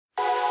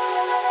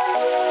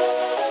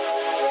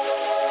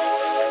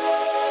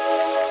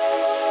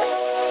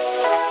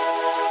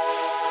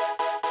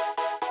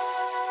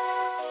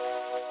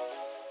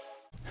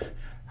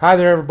Hi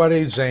there,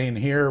 everybody. Zane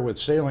here with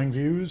Sailing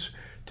Views.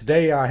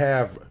 Today I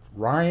have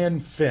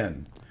Ryan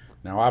Finn.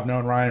 Now, I've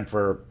known Ryan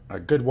for a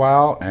good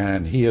while,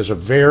 and he is a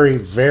very,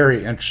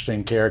 very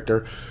interesting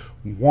character.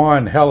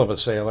 One hell of a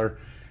sailor,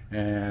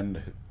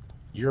 and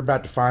you're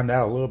about to find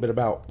out a little bit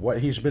about what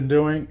he's been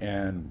doing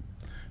and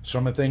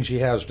some of the things he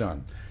has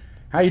done.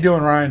 How you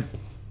doing, Ryan?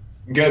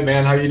 Good,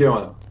 man. How you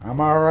doing?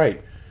 I'm all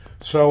right.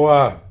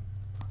 So,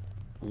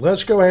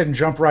 let's go ahead and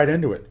jump right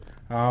into it.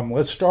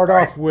 Let's start All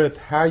right. off with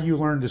how you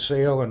learned to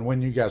sail and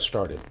when you got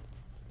started.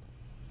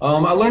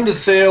 I learned to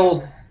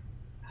sail.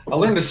 I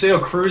learned to sail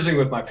cruising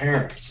with my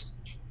parents,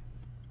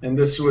 and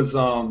this was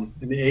in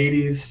the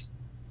 '80s.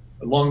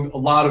 Along a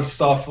lot of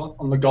stuff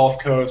on the Gulf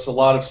Coast, a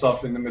lot of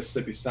stuff in the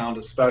Mississippi Sound,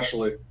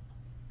 especially.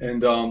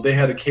 And they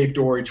had a Cape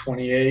Dory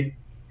 28,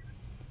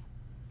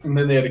 and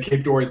then they had a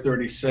Cape Dory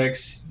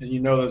 36. And you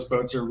know those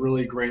boats are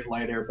really great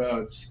light air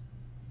boats.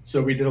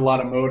 So we did a lot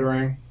of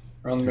motoring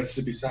around the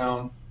Mississippi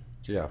Sound.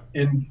 Yeah.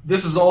 And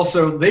this is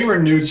also they were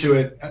new to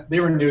it. They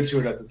were new to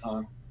it at the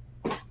time,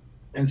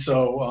 and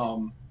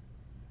so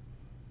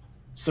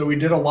we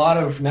did a lot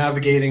of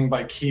navigating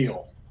by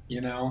keel.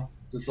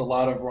 Just a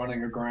lot of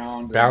running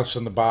aground.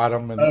 Bouncing the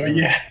bottom and Oh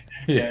yeah,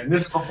 yeah. And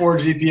this is before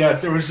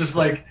GPS. It was just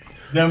like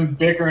them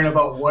bickering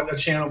about what a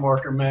channel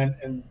marker meant,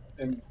 and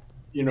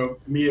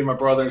me and my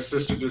brother and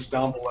sister just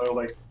down below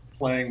like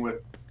playing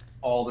with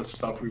all this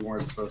stuff we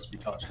weren't supposed to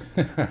be touching.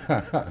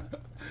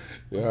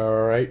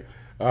 All right.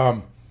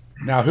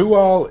 Now, who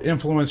all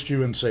influenced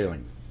you in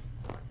sailing?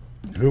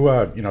 Who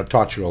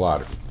taught you a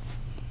lot?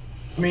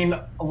 I mean,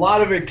 a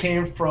lot of it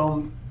came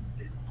from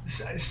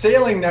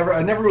sailing.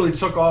 I never really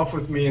took off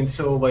with me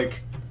until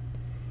like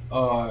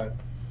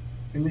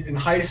in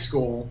high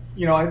school.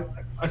 I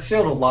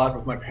sailed a lot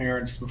with my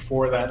parents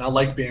before that, and I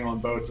liked being on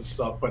boats and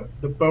stuff. But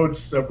the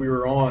boats that we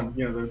were on,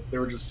 they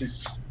were just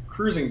these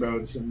cruising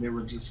boats, and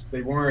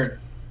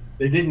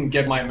they didn't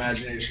get my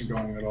imagination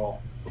going at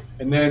all.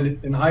 And then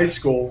in high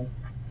school,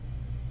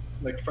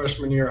 like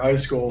freshman year of high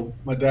school,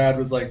 my dad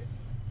was like,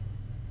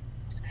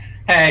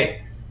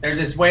 "Hey, there's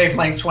this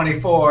Wavelength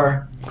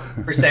 24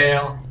 for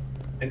sale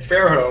in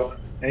Fairhope,"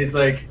 and he's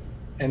like,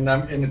 and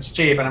it's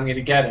cheap, and I'm going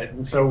to get it.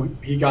 And so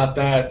he got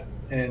that,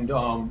 and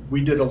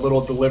we did a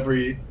little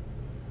delivery,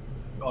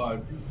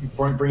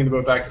 bringing the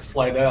boat back to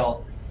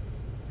Slidell,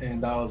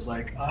 and I was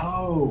like,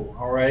 "Oh,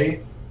 all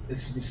right,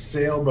 this is a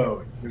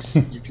sailboat.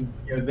 You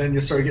can." Then you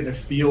start getting a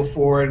feel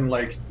for it, and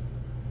like,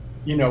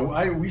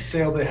 we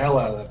sailed the hell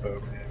out of that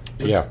boat, man.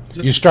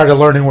 You started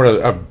learning what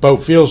a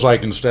boat feels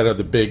like instead of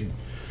the big,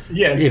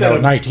 instead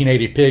of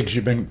 1980 pigs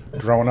you've been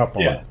growing up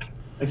on. yeah,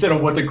 instead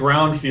of what the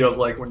ground feels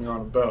like when you're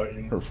on a boat,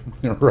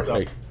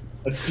 Right. So,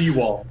 a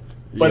seawall.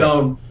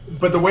 Yeah.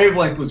 But the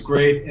Wavelength was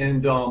great,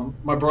 and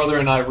my brother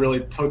and I really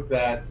took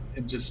that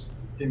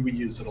and we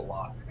used it a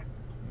lot.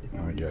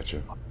 I get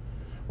you.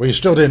 Well, you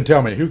still didn't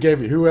tell me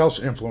who else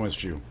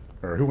influenced you,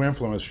 or who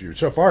influenced you.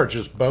 So far,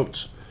 just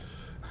boats.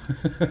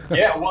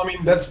 Yeah, well, I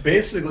mean, that's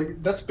basically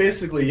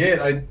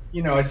it.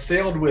 I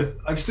sailed with.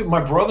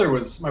 My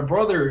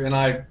brother and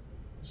I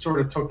sort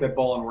of took that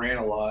ball and ran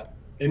a lot.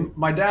 And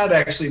my dad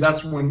actually,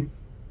 that's when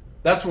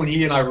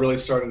he and I really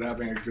started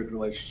having a good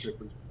relationship.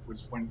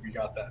 Was when we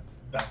got that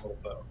little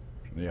boat.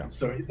 Yeah.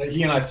 So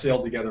he and I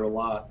sailed together a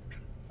lot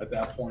at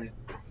that point.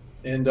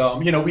 And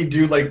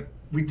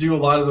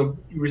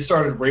we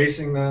started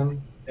racing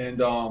then,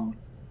 and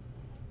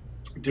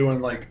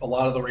doing like a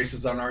lot of the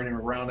races that aren't even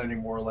around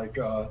anymore, like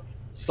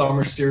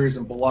Summer Series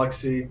in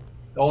Biloxi,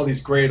 all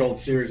these great old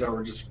series that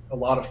were just a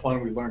lot of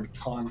fun. We learned a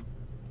ton,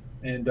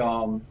 and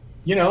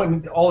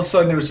and all of a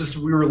sudden it was just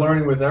we were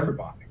learning with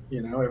everybody.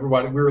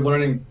 Everybody we were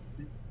learning.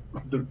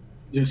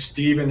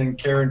 Stephen and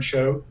Karen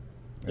Choate,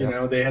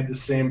 they had the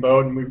same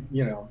boat, and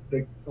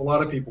a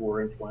lot of people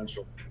were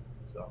influential.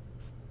 So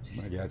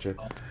I got you.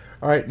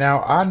 All right,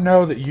 now I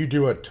know that you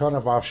do a ton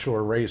of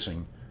offshore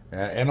racing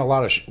and a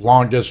lot of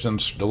long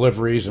distance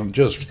deliveries and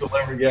just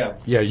delivery, yeah.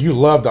 Yeah, you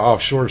love the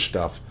offshore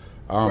stuff.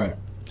 Right.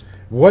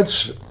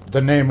 What's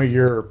the name of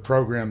your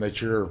program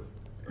that you're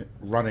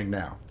running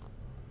now?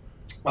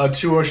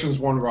 Two Oceans,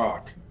 One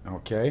Rock.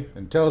 Okay,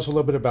 and tell us a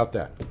little bit about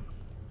that.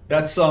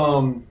 That's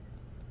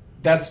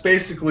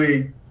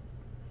basically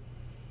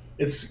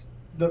it's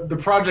the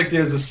project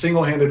is a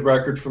single-handed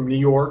record from New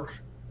York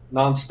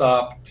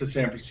nonstop to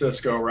San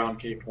Francisco around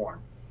Cape Horn.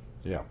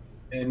 Yeah.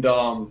 And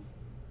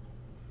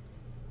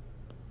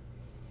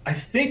I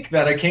think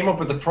that I came up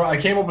with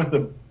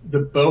the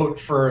boat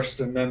first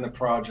and then the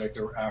project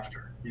or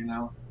after,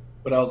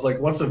 but I was like,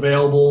 what's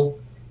available?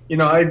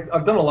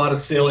 I've done a lot of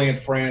sailing in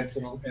France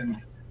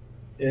and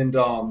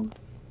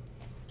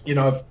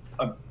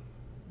I've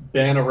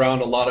been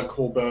around a lot of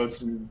cool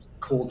boats and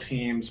cool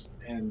teams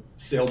and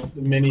sailed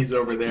the minis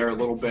over there a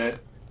little bit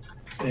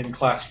in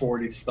class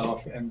 40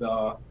 stuff. And,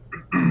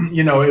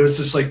 it was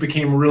just like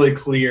became really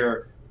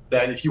clear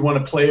that if you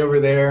want to play over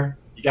there,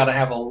 you got to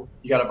have a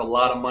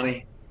lot of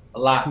money, a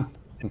lot.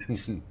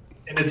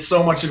 And it's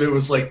so much of it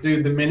was like,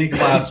 dude, the mini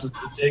class was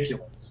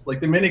ridiculous. Like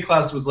the mini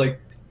class was like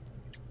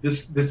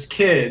this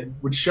kid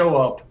would show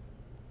up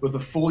with a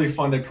fully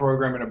funded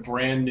program and a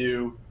brand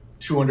new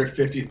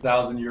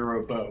 250,000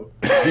 euro boat.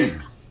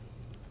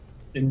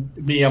 And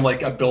me, I'm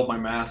like, I built my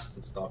mast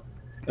and stuff.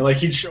 And like,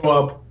 he'd show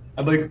up,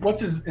 I'd be like,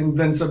 what's his, and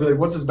then somebody like,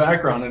 what's his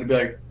background? And I'd be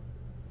like,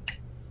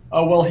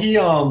 oh, well,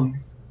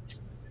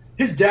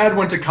 his dad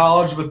went to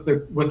college with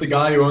the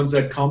guy who owns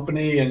that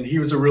company, and he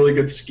was a really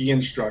good ski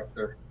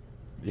instructor.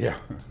 Yeah.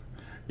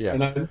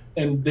 Yeah.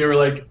 And they were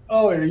like,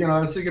 oh, I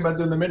was thinking about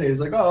doing the mini. He's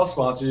like, oh, I'll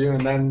sponsor you.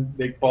 And then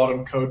they bought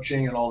him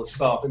coaching and all this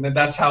stuff. And then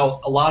that's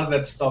how a lot of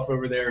that stuff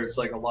over there is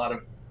like a lot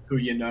of who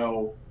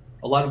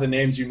a lot of the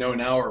names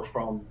now are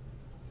from,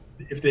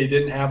 if they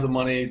didn't have the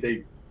money,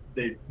 they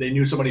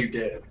knew somebody who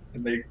did.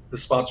 And the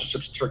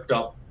sponsorships tricked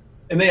up.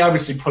 And they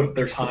obviously put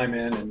their time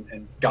in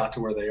and got to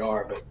where they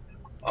are. But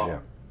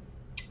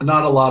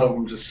not a lot of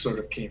them just sort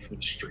of came from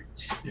the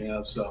streets,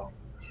 so.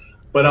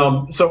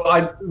 But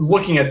so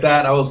looking at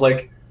that, I was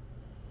like,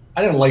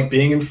 I didn't like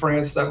being in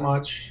France that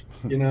much,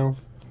 It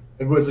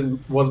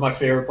wasn't my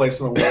favorite place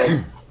in the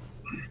world.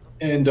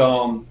 And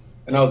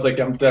I was like,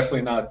 I'm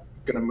definitely not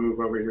gonna move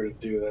over here to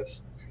do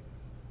this.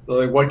 So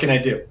like, what can I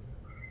do?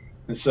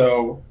 And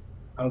so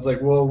I was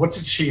like, well, what's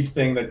a cheap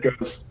thing that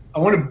goes?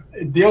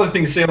 The other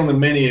thing sailing the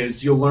mini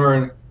is you'll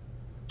learn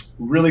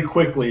really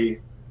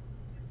quickly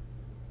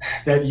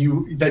that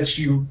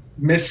you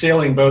miss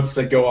sailing boats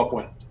that go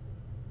upwind.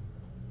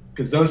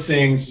 Because those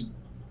things,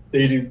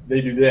 they do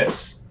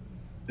this,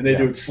 and they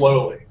do it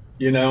slowly.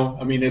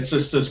 I mean, it's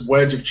just this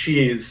wedge of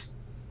cheese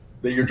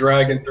that you're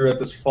dragging through at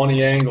this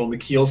funny angle. And the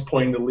keel's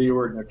pointing to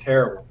leeward, and they're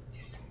terrible.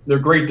 They're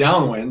great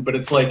downwind, but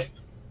it's like,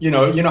 you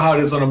know how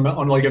it is on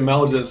like a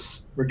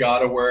Melgis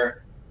regatta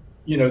where,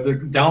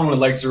 the downwind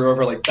legs are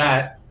over like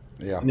that,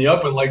 and the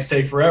upwind legs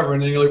take forever,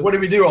 and then you're like, what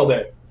did we do all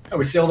day? Oh,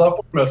 we sailed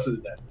upwind most of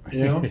the day.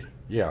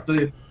 Yeah.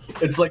 So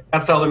it's like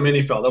that's how the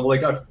mini felt. I'm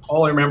like,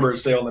 all I remember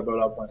is sailing the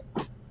boat upwind.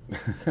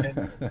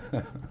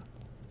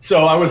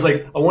 So I was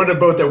like, I wanted a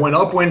boat that went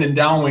upwind and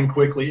downwind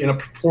quickly in a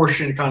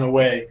proportionate kind of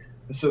way.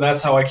 And so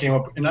that's how I came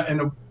up. And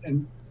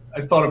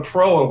I thought a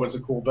Proa was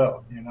a cool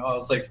boat. I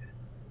was like,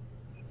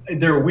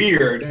 they're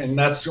weird and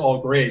that's all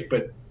great.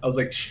 But I was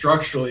like,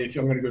 structurally, if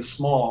I'm going to go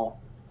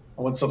small,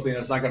 I want something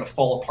that's not going to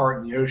fall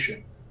apart in the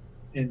ocean.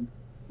 And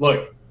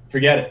look,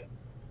 forget it.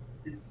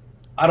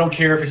 I don't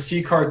care if a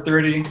C-Card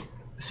 30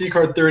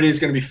 is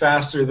going to be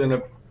faster than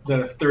a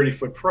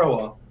 30-foot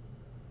Proa.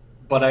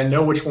 But I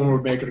know which one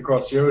would make it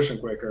across the ocean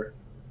quicker,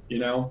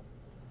 The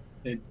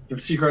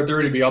C-Card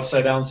 30 would be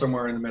upside down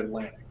somewhere in the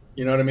mid-Atlantic.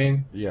 You know what I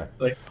mean? Yeah.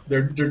 Like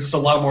they're just a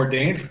lot more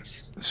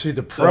dangerous. See,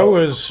 the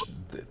Proas,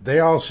 they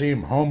all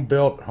seem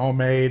home-built,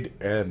 homemade,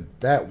 and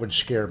that would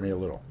scare me a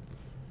little.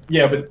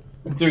 Yeah, but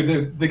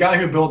dude, the guy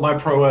who built my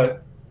Proa,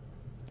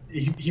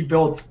 he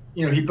built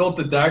the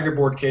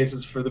daggerboard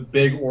cases for the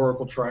big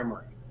Oracle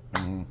Trimarine.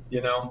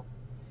 Mm-hmm.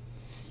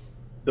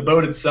 The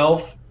boat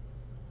itself,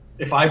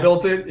 if I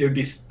built it,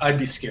 I'd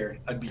be scared.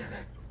 I'd be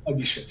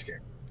shit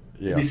scared.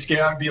 Yeah. I'd be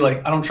scared. I'd be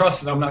like, I don't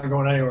trust it. I'm not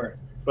going anywhere.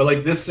 But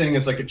like this thing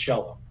is like a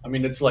cello. I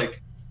mean, it's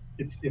like,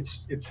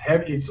 it's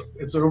heavy.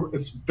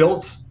 It's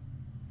built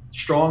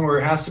strong where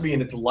it has to be,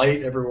 and it's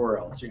light everywhere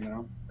else.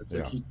 It's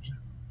like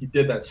he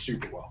did that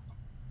super well.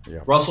 Yeah.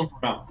 Russell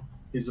Brown,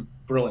 he's a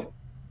brilliant.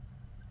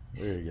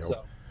 There you go.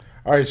 So,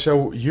 all right,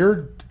 so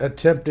you're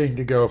attempting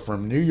to go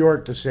from New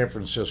York to San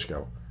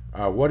Francisco.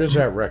 What is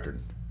that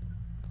record?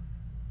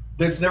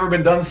 It's never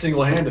been done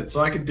single-handed,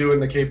 so I could do it in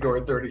the Cape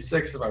Dora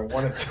 36 if I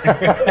wanted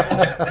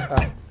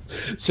to.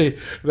 See,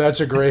 that's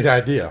a great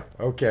idea.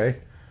 Okay.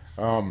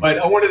 But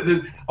I wanted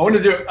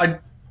to do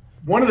it.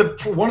 One of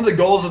the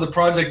goals of the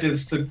project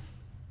is to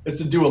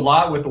do a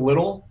lot with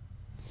a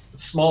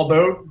small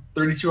boat,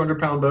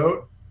 3,200-pound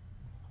boat,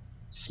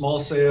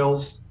 small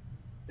sails,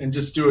 and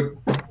just do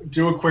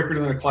it quicker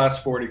than a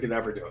Class 40 could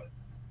ever do it.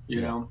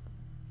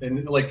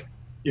 And like,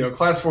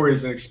 Class 40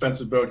 is an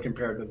expensive boat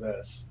compared to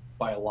this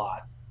by a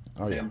lot.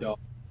 Oh, yeah. And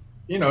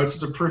it's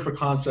just a proof of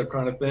concept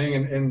kind of thing,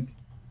 and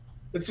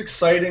it's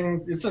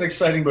exciting. It's an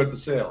exciting boat to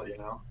sail.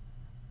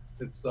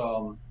 It's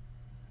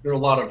there are a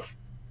lot of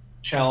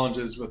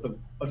challenges with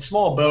a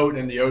small boat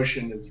in the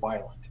ocean is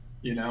violent.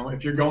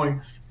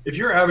 If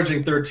you're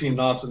averaging 13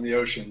 knots in the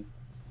ocean,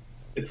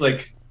 it's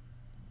like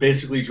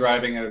basically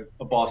driving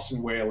a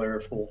Boston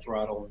whaler full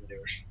throttle in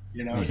the ocean.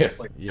 It's just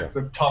like it's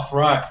a tough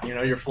ride.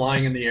 You're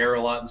flying in the air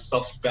a lot and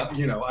stuff. I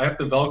have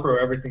to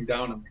Velcro everything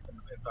down in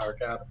the entire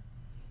cabin.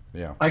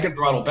 Yeah, I can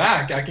throttle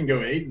back. I can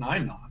go 8,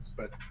 9 knots,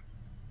 but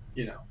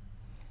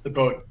the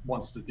boat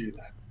wants to do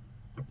that.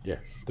 Yeah,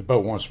 the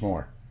boat wants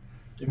more.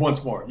 It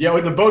wants more. Yeah,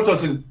 the boat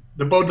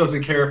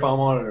doesn't care if I'm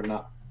on it or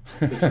not.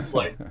 It's just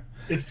like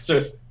it's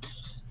just.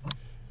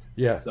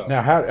 Yeah. So.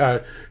 Now, how?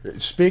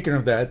 Speaking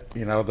of that,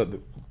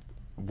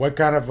 what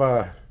kind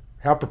of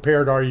how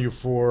prepared are you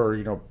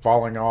for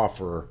falling off,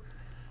 or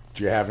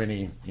do you have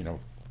any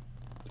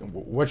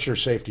what's your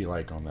safety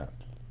like on that?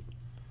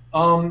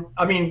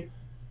 I mean,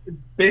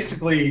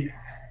 basically,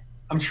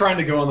 I'm trying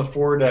to go on the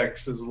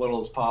foredecks as little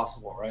as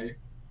possible, right?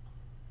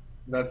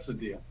 That's the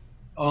deal.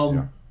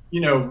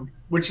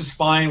 Which is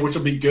fine, which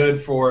will be good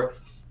for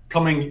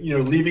coming,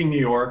 leaving New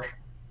York,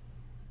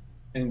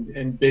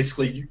 and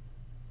basically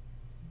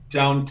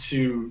down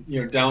to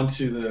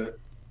the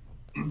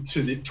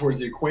towards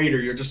the equator,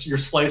 you're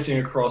slicing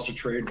across the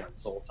trade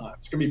winds the whole time.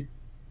 It's gonna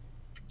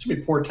be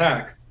poor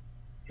tack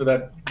for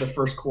the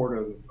first quarter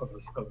of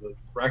the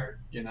record,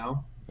 you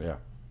know. Yeah.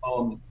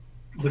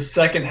 The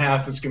second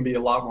half is going to be a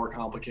lot more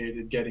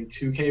complicated getting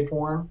to Cape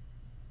Horn.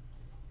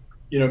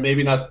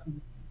 Maybe not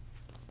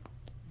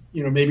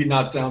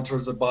down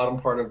towards the bottom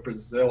part of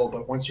Brazil,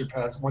 but once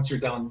you're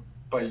down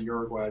by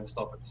Uruguay and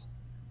stuff,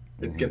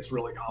 it gets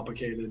really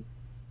complicated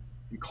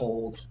and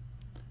cold.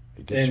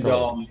 It gets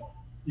cold.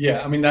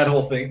 Yeah, I mean that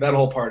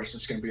whole part is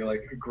just going to be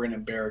like a grin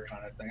and bear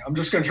kind of thing. I'm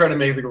just going to try to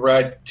make the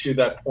ride to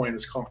that point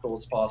as comfortable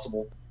as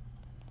possible.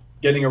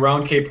 Getting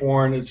around Cape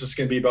Horn is just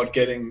going to be about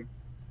getting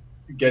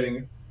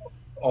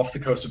off the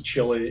coast of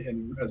Chile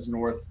and as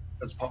north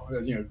as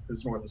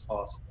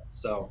possible.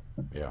 So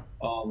yeah.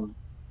 But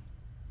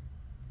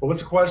what's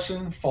the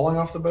question? Falling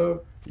off the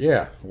boat?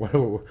 Yeah.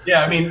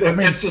 Yeah, I mean,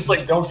 it's just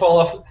like don't fall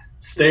off.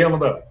 Stay on the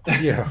boat.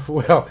 Yeah.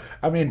 Well,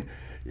 I mean,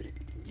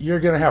 you're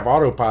going to have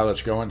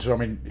autopilots going, so I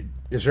mean,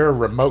 is there a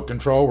remote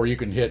control where you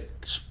can hit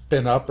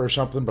spin up or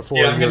something before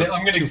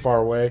you're too far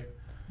away?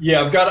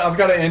 Yeah, I've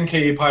got an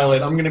NKE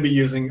pilot. I'm going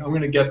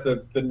to get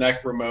the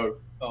neck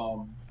remote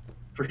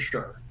for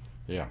sure.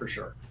 Yeah, for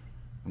sure.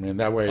 I mean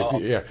that way,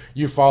 if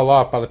you fall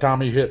off, by the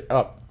time you hit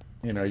up,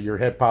 your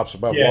head pops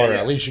above water. Yeah.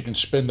 At least you can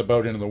spin the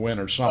boat into the wind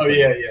or something.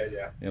 Oh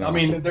yeah. I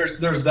mean,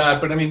 there's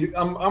that, but I mean,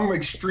 I'm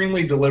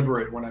extremely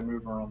deliberate when I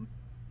move around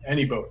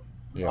any boat.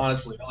 Yeah.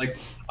 Honestly, like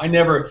I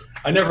never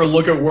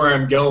look at where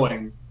I'm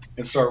going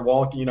and start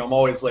walking. I'm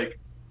always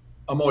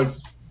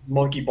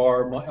monkey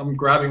bar. I'm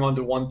grabbing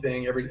onto one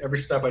thing every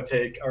step I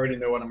take. I already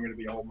know what I'm going to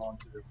be holding on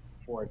to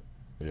before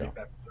I make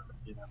that.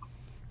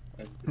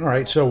 All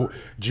right. So,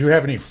 do you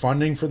have any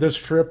funding for this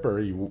trip, or are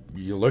you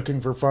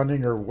looking for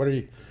funding, or what are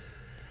you?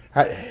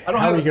 How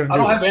are you going to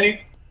do this?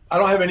 I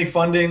don't have any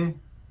funding.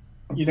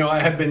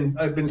 I've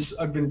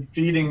been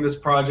feeding this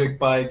project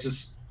by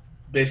just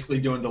basically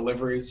doing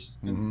deliveries,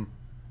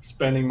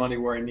 spending money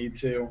where I need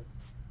to.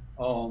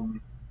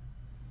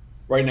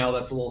 Right now,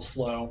 that's a little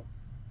slow.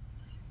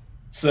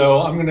 So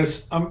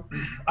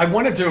I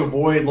wanted to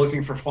avoid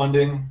looking for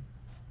funding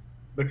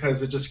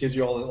because it just gives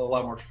you a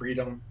lot more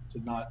freedom to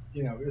not,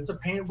 it's a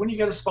pain. When you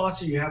get a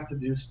sponsor, you have to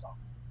do stuff.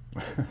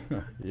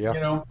 Yeah.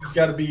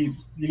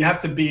 You have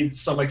to be to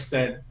some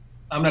extent.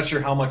 I'm not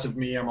sure how much of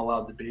me I'm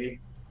allowed to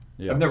be.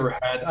 Yeah. I've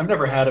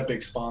never had a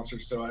big sponsor,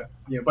 so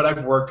but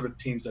I've worked with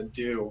teams that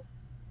do,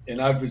 and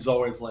I was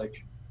always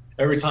like,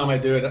 every time I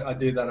do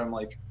that, I'm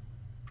like,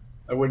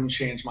 I wouldn't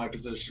change my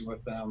position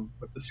with them,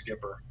 with the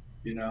skipper,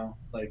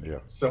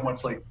 so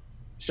much like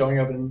showing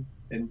up and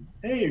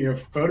hey, you're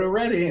photo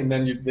ready, and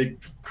then they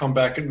come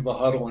back into the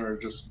huddle and are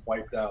just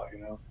wiped out,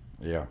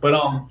 Yeah. But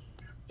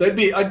so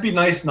I'd be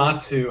nice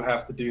not to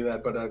have to do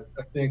that, but I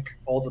think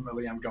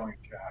ultimately I'm going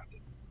to have to.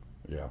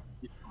 Yeah.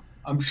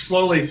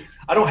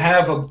 I don't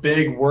have a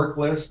big work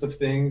list of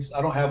things.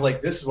 I don't have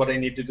like, this is what I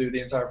need to do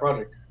the entire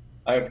project.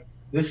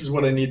 This is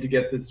what I need to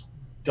get this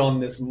done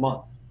this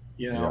month,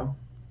 Yeah.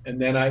 And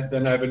then I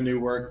have a new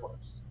work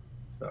list.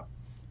 So.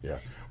 Yeah.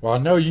 Well, I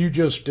know you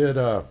just did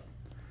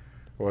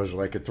was it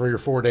like a 3 or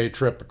 4 day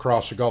trip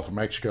across the Gulf of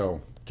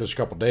Mexico just a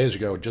couple of days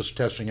ago, just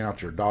testing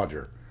out your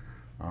Dodger.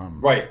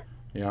 Right.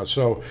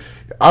 So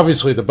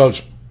obviously the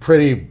boat's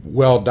pretty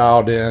well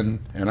dialed in,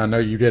 and I know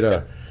you did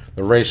the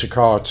race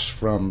across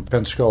from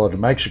Pensacola to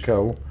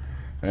Mexico,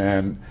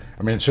 and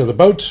I mean, so the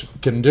boats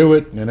can do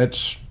it, and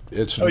it's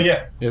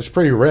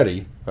pretty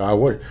ready.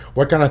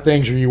 What kind of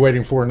things are you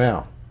waiting for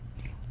now?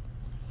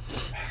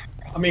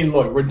 I mean,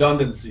 look,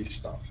 redundancy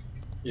stuff.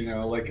 I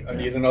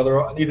need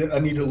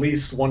at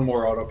least one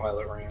more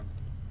autopilot ram.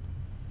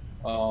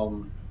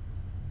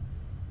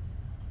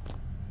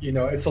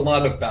 It's a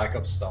lot of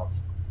backup stuff,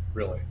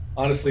 really.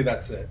 Honestly,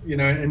 that's it.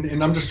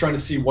 And I'm just trying to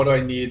see what do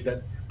I need.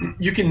 That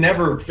you can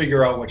never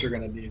figure out what you're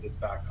going to need as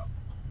backup.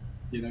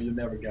 You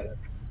never get it.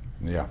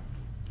 Yeah.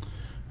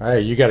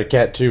 Hey, you got a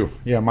cat too.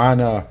 Yeah, mine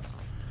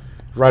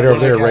right over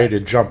there, ready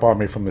to jump on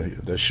me from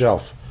the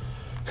shelf.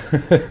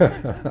 That's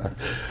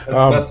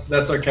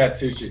our cat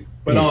Tucci.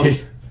 But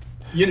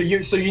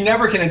so you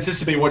never can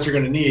anticipate what you're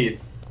going to need.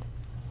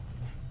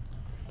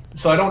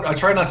 So I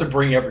try not to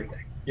bring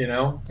everything,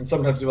 and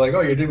sometimes you're like,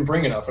 oh, you didn't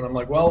bring enough. And I'm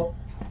like, well,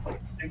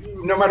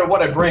 no matter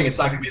what I bring, it's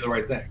not going to be the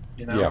right thing,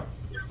 Yeah.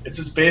 It's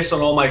just based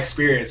on all my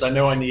experience. I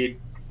know I need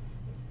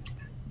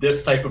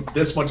this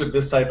much of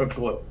this type of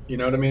glue. You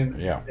know what I mean?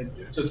 Yeah. And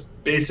it's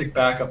just basic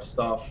backup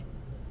stuff.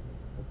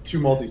 2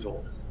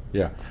 multi-tools.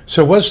 Yeah.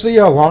 So what's the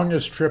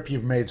longest trip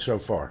you've made so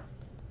far?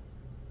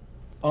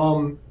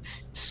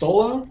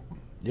 Solo?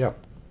 Yeah.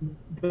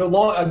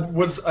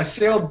 I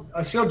sailed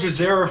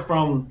Jazeera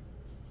from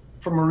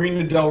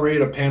Marina del Rey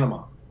to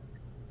Panama,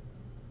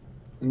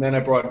 and then I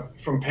brought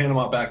from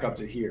Panama back up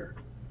to here.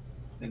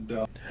 And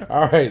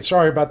all right,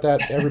 sorry about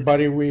that,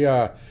 everybody. We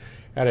had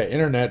an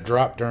internet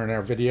drop during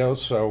our video,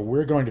 so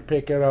we're going to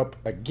pick it up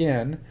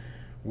again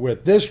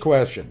with this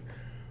question: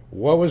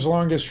 what was the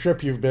longest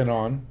trip you've been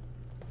on?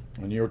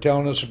 And you were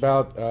telling us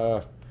about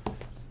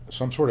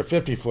some sort of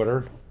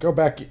 50-footer. Go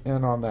back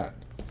in on that.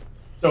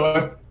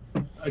 So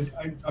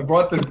I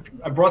brought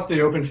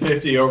the Open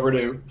 50 over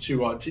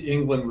to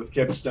England with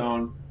Kip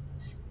Stone,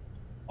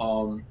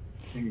 and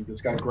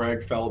this guy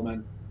Greg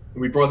Feldman,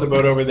 and we brought the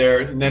boat over there,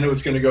 and then it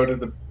was going to go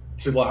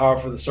to La Havre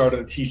for the start of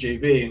the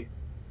TJV.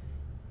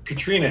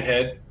 Katrina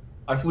hit.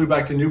 I flew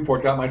back to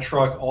Newport, got my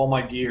truck, all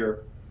my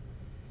gear,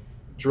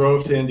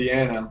 drove to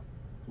Indiana,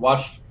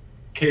 watched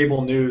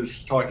cable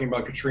news talking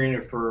about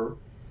Katrina for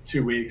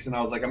 2 weeks, and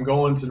I was like, I'm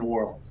going to New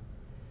Orleans,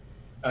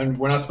 and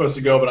we're not supposed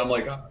to go, but I'm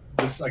like,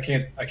 I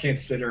can't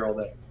sit here all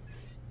day.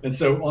 And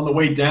so on the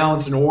way down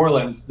to New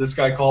Orleans, this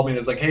guy called me and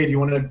was like, hey, do you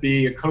want to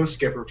be a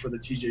co-skipper for the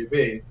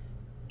TJV?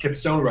 Kip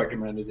Stone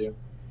recommended you.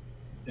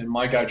 And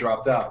my guy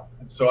dropped out.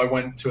 And so I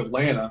went to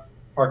Atlanta,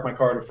 parked my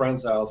car at a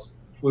friend's house,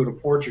 flew to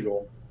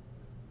Portugal,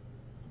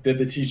 did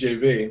the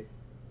TJV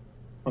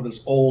on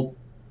this old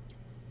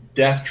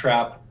death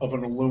trap of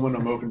an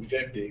aluminum Open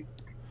 50.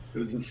 It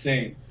was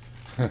insane.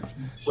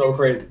 So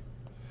crazy.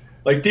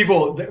 Like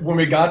people, when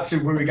we got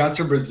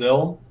to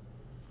Brazil,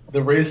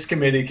 the race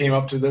committee came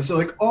up to this. They're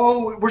like,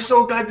 oh, we're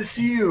so glad to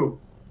see you.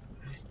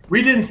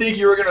 We didn't think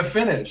you were going to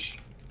finish.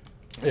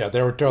 Yeah,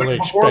 they were totally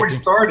before we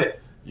started.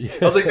 Yeah.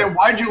 I was like, then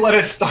why'd you let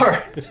us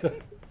start?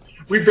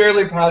 We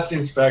barely passed the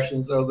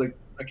inspections. I was like,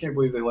 I can't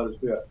believe they let us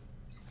do that.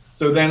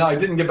 So then I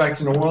didn't get back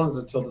to New Orleans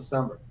until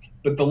December.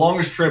 But the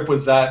longest trip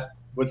was the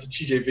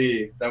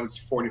TJV. That was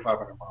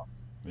 4,500 miles.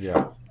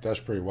 Yeah,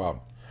 that's pretty wild.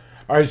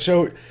 All right,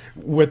 so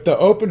with the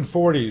Open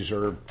 40s,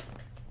 or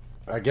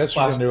I guess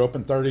you're going to do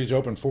Open 30s,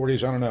 Open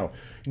 40s, I don't know.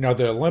 You know,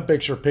 the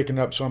Olympics are picking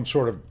up some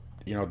sort of,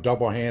 you know,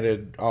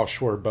 double-handed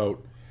offshore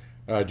boat.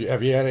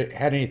 Have you had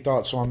any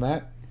thoughts on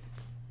that?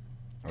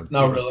 Or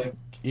Not really.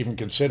 Even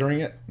considering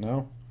it?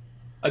 No?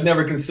 I'd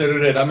never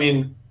considered it. I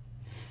mean,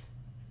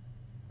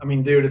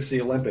 dude, it's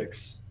the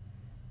Olympics.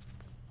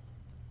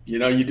 You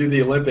know, you do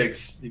the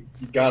Olympics, you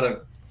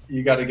gotta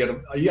get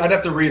them. I'd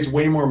have to raise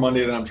way more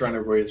money than I'm trying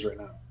to raise right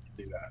now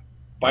to do that,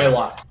 by a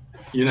lot.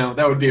 You know,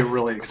 that would be a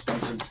really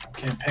expensive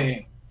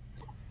campaign.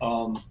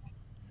 You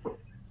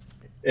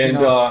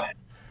know,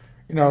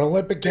 an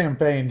Olympic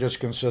campaign just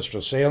consists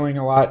of sailing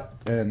a lot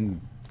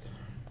and,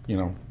 you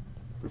know,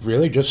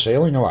 really just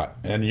sailing a lot.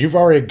 And you've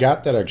already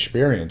got that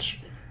experience.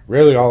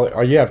 Really,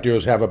 all you have to do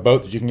is have a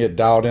boat that you can get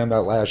dialed in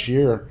that last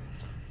year.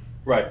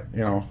 Right. You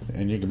know,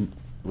 and you can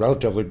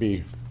relatively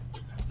be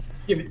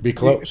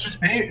close.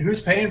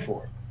 Who's paying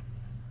for it?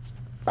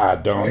 I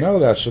don't know.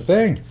 That's the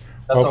thing.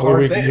 That's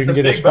Hopefully you can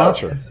get a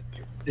sponsor.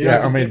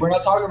 I mean, we're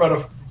not talking about a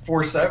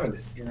 470,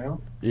 you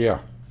know? Yeah.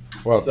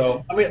 Well,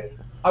 so, I mean,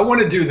 I want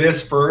to do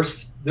this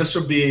first. This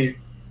would be,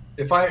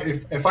 if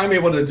I'm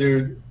able to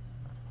do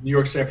New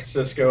York, San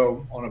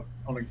Francisco on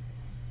a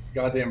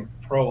goddamn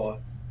proa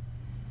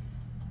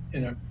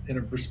in a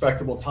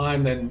respectable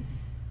time, then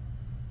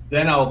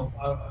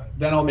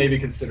I'll maybe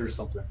consider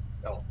something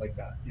else like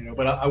that, you know.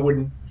 But I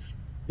wouldn't.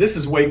 This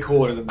is way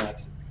cooler than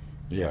that.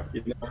 Yeah.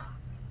 You know?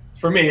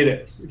 For me, it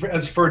is.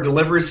 As for a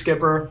delivery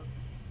skipper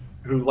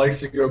who likes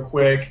to go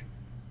quick,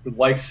 who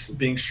likes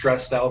being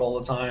stressed out all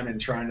the time and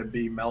trying to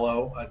be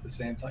mellow at the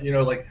same time, you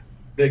know, like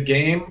the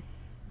game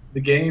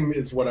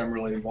is what I'm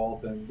really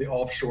involved in. The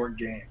offshore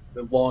game,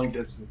 the long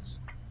distance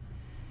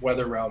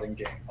weather routing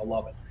game. I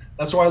love it.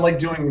 That's why I like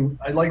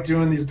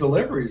doing these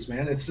deliveries,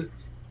 man.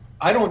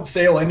 I don't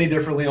sail any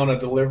differently on a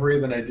delivery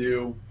than I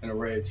do in a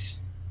race.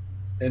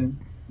 And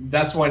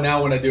that's why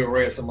now when I do a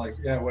race, I'm like,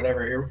 yeah,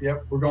 whatever. Here,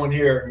 yep, we're going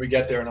here, and we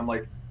get there, and I'm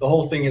like, the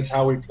whole thing is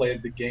how we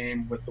played the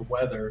game with the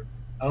weather.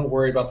 I don't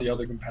worry about the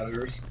other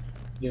competitors,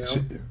 you know.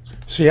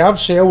 See,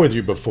 I've sailed with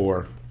you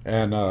before,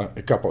 and a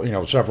couple, you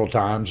know, several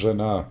times, and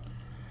I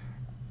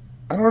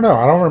don't know.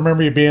 I don't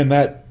remember you being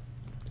that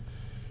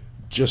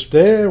just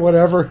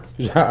whatever.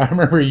 I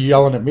remember you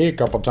yelling at me a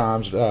couple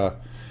times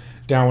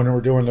down when we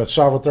were doing the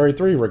Salvo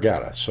 33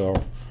 regatta. So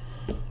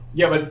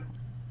yeah, but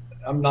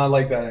I'm not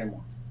like that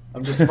anymore.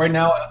 I'm just right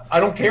now.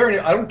 I don't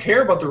care. I don't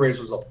care about the race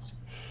results.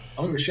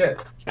 I don't give a shit.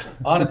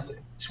 Honestly,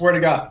 swear to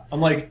God. I'm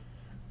like,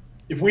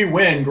 if we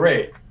win,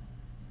 great.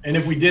 And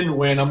if we didn't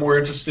win, I'm more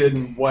interested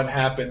in what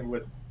happened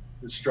with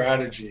the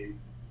strategy,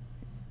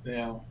 you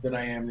know, than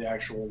I am the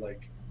actual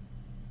like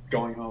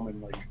going home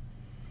and like,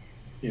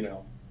 you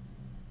know.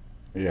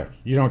 Yeah,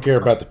 you don't care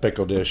about the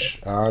pickle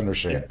dish. I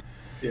understand.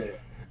 Yeah.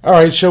 All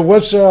right. So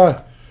what's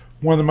one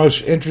of the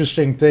most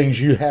interesting things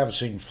you have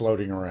seen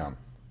floating around?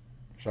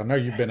 So I know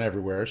you've been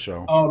everywhere.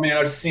 So. Oh man,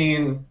 I've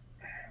seen.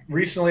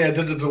 Recently, I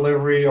did a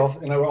delivery off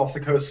the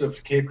coast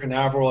of Cape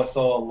Canaveral. I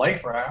saw a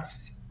life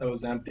raft that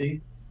was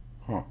empty,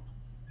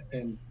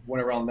 and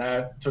went around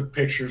that. Took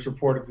pictures,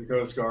 reported to the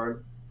Coast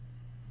Guard,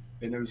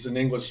 and it was in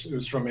English. It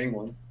was from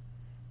England.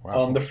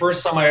 Wow. The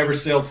first time I ever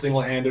sailed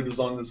single-handed was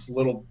on this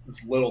little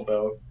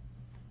boat,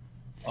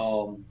 a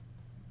little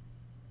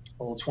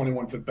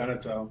 21-foot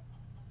Beneteau.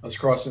 I was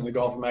crossing the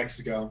Gulf of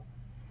Mexico,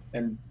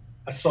 and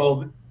I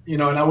saw, you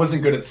know, and I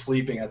wasn't good at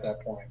sleeping at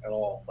that point at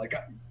all. Like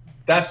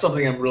that's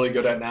something I'm really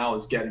good at now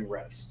is getting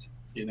rest.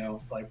 You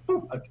know, like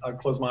I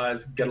close my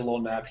eyes, get a little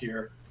nap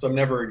here, so I'm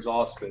never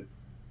exhausted.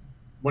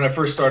 When I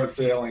first started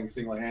sailing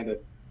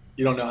single-handed,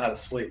 you don't know how to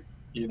sleep.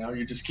 You know,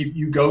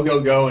 you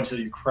go until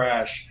you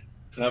crash.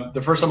 And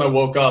the first time I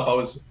woke up, I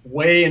was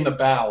way in the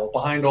bow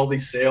behind all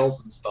these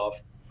sails and stuff.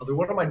 I was like,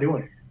 what am I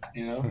doing here?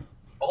 You know,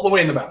 all the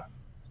way in the bow.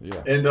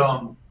 Yeah.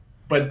 And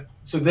but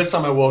so this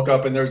time I woke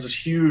up and there's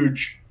this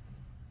huge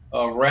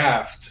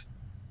raft,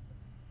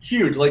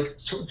 huge, like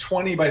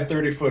 20 by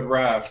 30 foot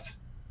raft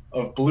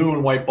of blue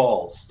and white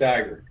balls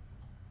staggered.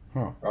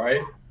 Huh. All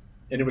right.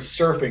 And it was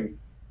surfing,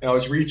 and I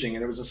was reaching,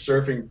 and it was just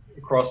surfing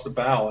across the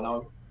bow. And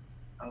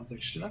I was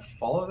like, should I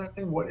follow that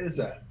thing? What is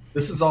that?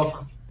 This is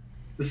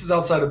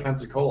outside of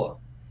Pensacola.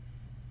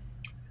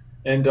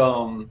 And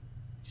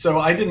so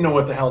I didn't know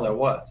what the hell that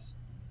was,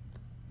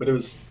 but it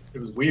was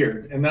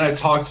weird. And then I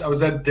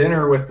was at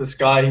dinner with this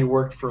guy who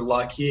worked for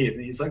Lockheed,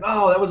 and he's like,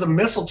 oh, that was a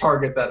missile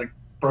target that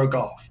broke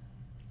off.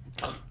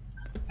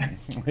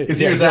 Because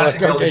he was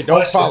asking like, all okay, these don't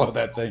questions. follow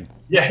that thing.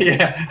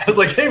 Yeah. I was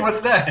like, hey,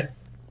 what's that?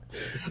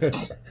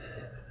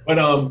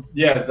 But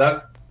yeah,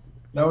 that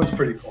was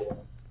pretty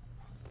cool.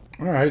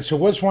 All right. So,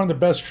 what's one of the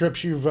best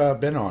trips you've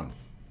been on?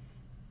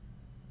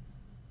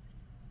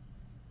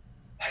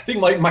 I think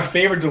my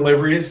favorite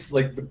deliveries,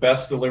 like the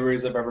best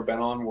deliveries I've ever been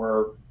on,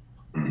 were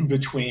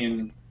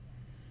between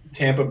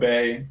Tampa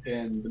Bay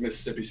and the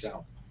Mississippi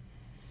Sound.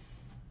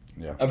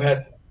 Yeah.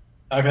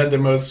 I've had the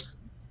most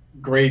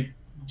great,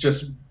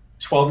 just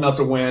 12 knots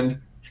of wind,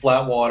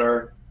 flat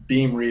water,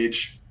 beam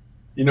reach.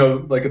 You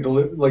know, like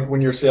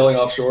when you're sailing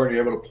offshore and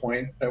you're able to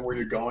point at where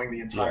you're going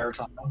the entire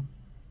time.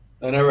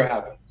 That never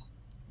happens.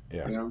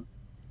 Yeah. You know,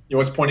 you're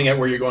always pointing at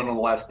where you're going on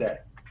the last day.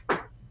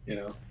 You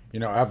know. You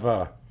know,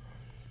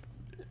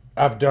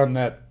 I've done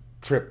that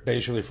trip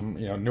basically from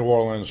New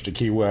Orleans to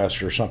Key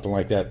West or something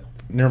like that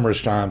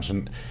numerous times,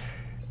 and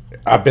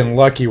I've been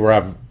lucky where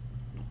I've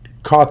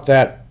caught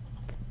that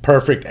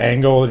perfect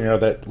angle,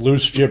 that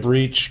loose jib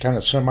reach, kind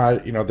of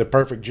the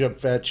perfect jib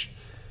fetch.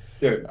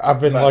 Dude, I've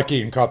been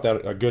lucky and caught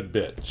that a good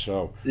bit.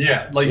 So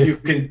yeah, like you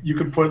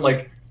could put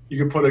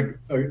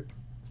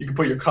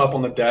your cup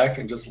on the deck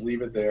and just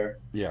leave it there.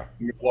 Yeah,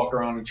 you can walk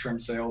around and trim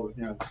sail.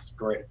 It's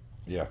great.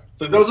 Yeah.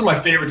 So those are my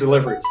favorite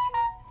deliveries.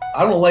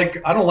 I don't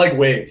like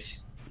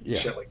waves. Yeah.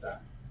 Shit like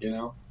that.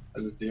 I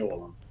just deal with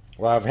them.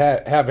 Well,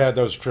 have had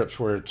those trips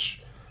where it's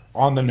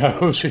on the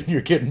nose and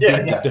you're getting beat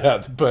to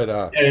death,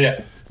 but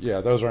yeah,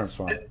 those aren't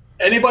fun.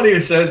 Anybody who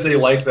says they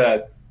like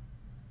that,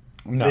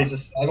 no, I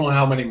don't know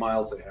how many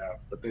miles they have,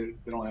 but they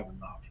don't have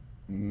enough.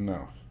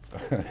 No.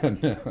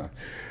 No.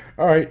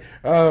 All right.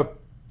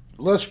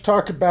 Let's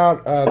talk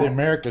about the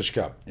America's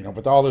Cup.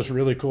 With all this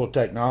really cool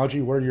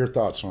technology, what are your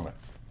thoughts on it?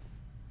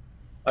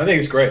 I think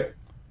it's great.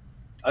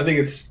 I think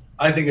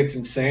it's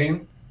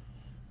insane.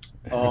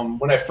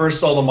 When I first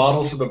saw the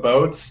models for the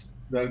boats,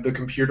 the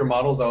computer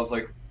models, I was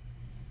like,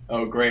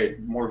 oh,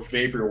 great, more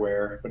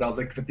vaporware. But I was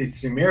like, but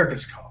it's the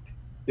America's Cup.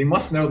 They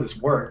must know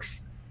this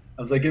works.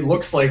 I was like, it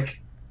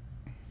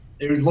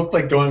would look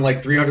like going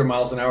like 300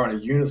 miles an hour on a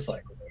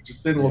unicycle. It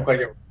just didn't look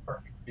like it would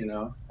work,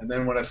 And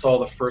then when I saw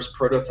the first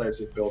prototypes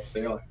they built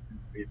sailing,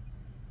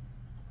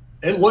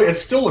 it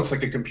still looks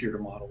like a computer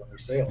model when they're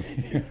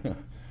sailing.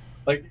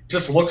 Like, it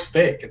just looks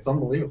fake. It's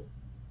unbelievable.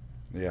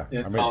 Yeah.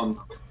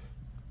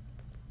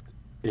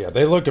 Yeah,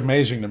 they look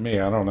amazing to me.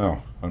 I don't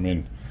know. I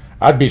mean,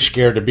 I'd be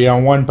scared to be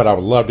on one, but I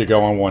would love to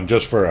go on one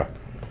just for a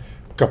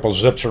couple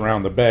zips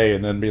around the bay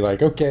and then be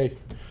like, okay,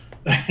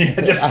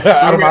 just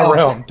out of my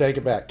realm, take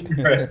it back.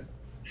 Right.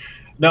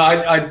 No,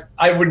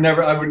 I would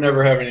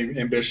never have any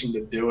ambition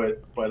to do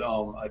it, but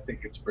I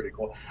think it's pretty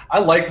cool. I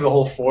like the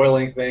whole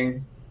foiling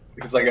thing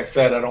because, like I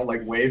said, I don't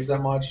like waves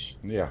that much.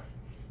 Yeah.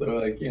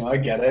 So, I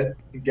get it.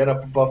 You get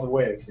up above the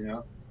waves,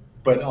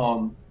 But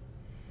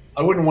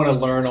I wouldn't want to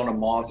learn on a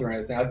moth or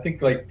anything. I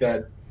think like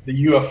that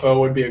the UFO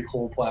would be a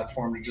cool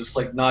platform to just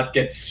like not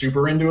get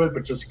super into it,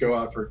 but just go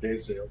out for day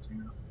sails,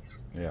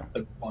 Yeah.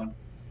 That'd be fun.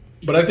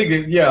 But I think,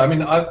 I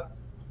mean,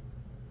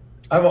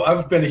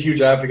 I've been a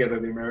huge advocate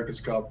of the America's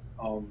Cup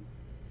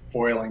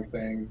foiling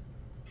thing.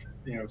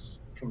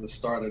 From the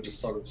start, I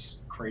just thought it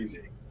was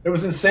crazy. It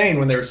was insane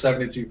when they were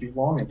 72 feet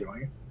long and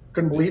doing it.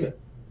 Couldn't believe it.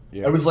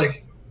 Yeah. I was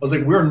like,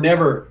 we're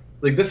never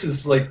like, this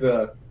is like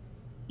the,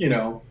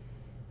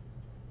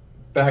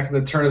 back in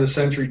the turn of the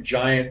century,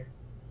 giant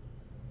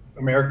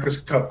America's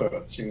Cup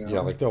boats, Yeah,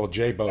 like the old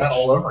J boats.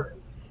 All over it.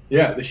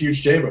 Yeah, the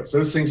huge J boats.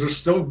 Those things are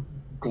still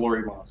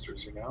glory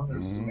monsters, They're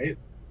just amazing.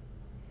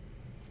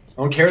 I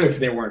don't care if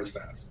they weren't as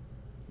fast.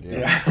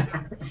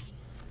 Yeah.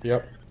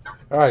 Yep.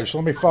 All right, so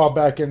let me fall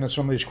back into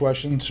some of these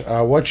questions.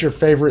 What's your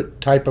favorite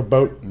type of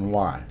boat and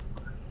why?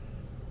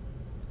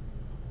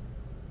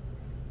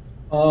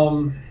 I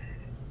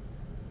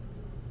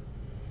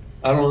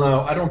don't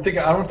know. I don't think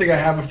I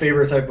have a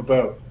favorite type of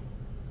boat.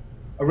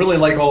 I really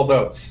like all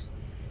boats.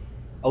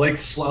 I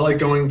like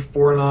going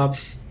 4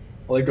 knots.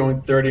 I like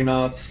going 30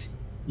 knots.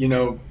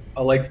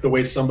 I like the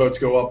way some boats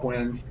go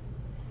upwind.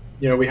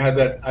 We had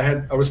that.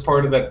 I was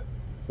part of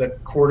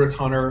that quarter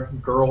tonner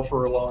girl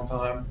for a long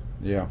time.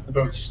 Yeah. The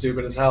boat's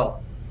stupid as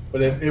hell,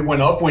 but it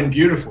went upwind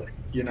beautifully.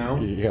 Yeah.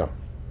 And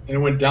it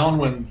went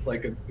downwind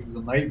like it was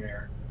a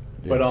nightmare.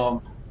 Yeah.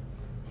 But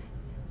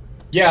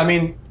yeah, I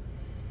mean,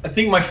 I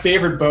think my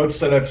favorite boats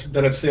that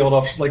I've sailed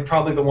off, like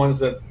probably the ones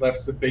that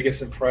left the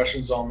biggest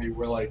impressions on me,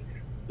 were like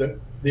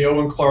the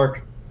Owen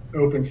Clark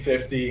Open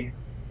 50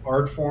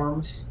 art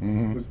forms.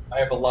 Hmm. I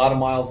have a lot of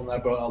miles on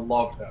that boat. I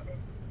loved that boat.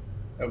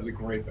 That was a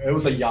great boat. It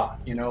was a yacht.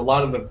 You know, a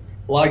lot of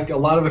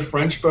the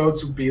French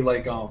boats would be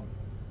like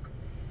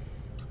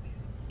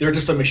they're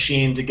just a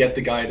machine to get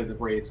the guy to the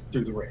race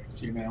through the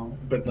race, you know.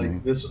 But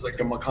like this was like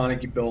a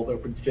McConaughey built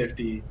Open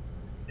 50,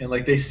 and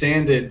like they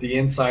sanded the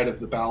inside of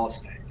the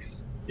ballast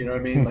tanks. You know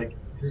what I mean? Like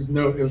it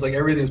was like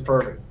everything was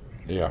perfect.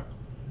 Yeah.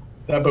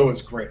 That boat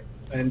was great.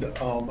 And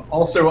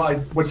also,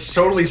 what's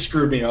totally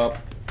screwed me up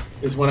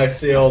is when I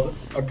sailed.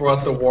 I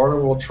brought the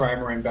Waterworld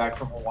trimaran back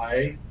from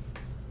Hawaii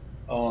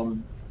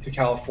to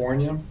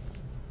California,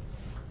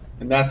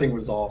 and that thing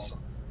was awesome.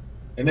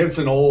 And it's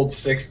an old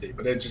 60,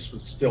 but it just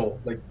was still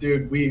like,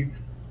 dude, we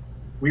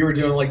were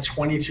doing like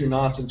 22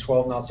 knots and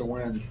 12 knots of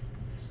wind,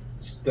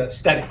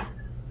 steady,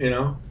 you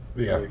know.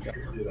 Yeah. So got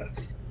to do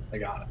that. I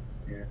got it.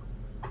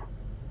 Yeah.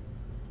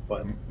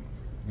 But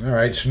all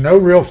right, so no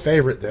real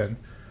favorite then.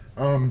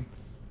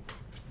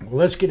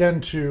 Let's get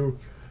into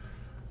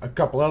a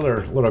couple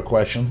other little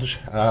questions.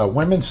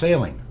 Women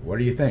sailing, what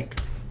do you think?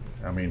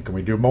 I mean, can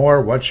we do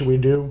more? What should we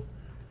do?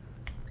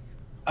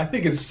 I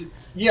think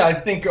I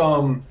think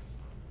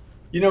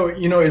you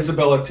know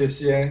Isabella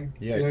Tissier.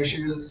 Yeah. You know who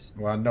she is.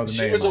 Well, I know the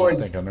She name. was I don't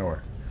always- think I know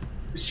her.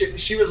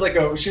 She was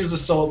a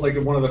soul, like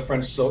one of the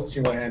French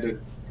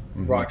single-handed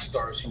Mhm. rock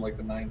stars from like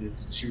the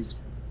 90s. She was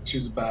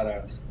a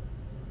badass.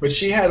 But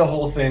she had a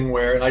whole thing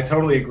where, and I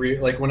totally agree.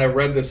 Like when I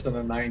read this in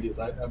the 90s,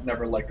 I've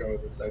never let go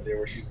of this idea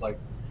where she's like,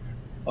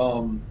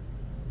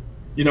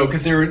 you know,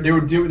 because they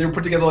were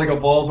put together like a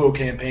Volvo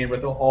campaign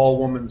with an all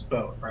woman's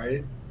boat,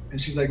 right?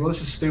 And she's like, well,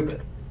 this is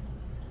stupid.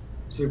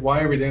 She's like,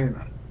 why are we doing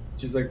that?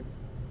 She's like,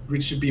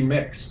 it should be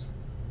mixed.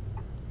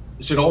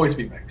 It should always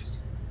be mixed.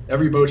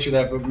 Every boat should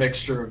have a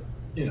mixture of,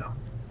 you know,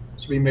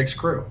 it should be mixed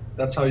crew.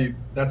 That's how you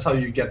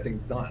get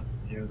things done.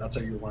 You know, that's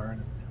how you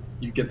learn.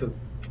 You get to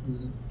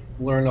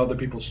learn other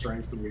people's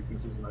strengths and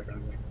weaknesses and that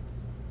kind of thing.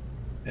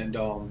 And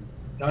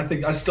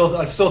I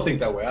still think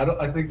that way.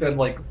 I think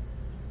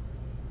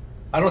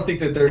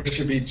that there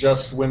should be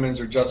just women's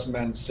or just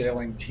men's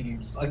sailing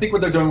teams. I think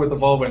what they're doing with the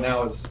Volvo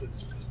now is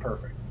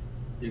perfect.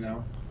 You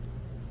know,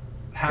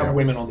 have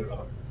women on the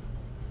boat,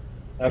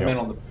 have men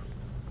on the boat.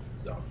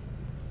 So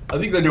I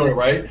think they're doing it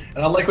right,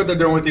 and I like what they're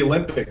doing with the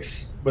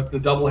Olympics with the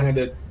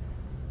double-handed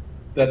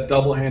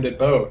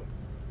boat.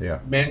 Yeah.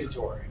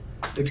 Mandatory.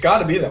 It's got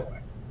to be that way.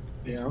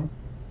 You know.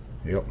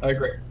 Yep. I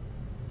agree.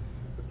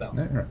 With that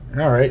one.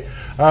 All right.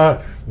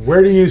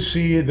 Where do you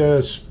see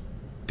the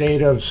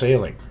state of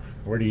sailing?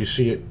 Where do you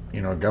see it,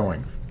 you know,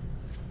 going?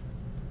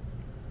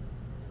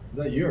 Is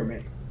that you or me?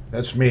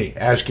 That's me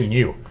asking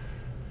you.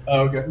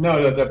 Oh, okay.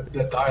 No,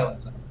 the dial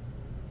is on.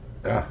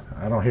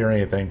 I don't hear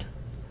anything.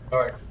 All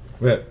right.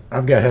 But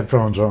I've got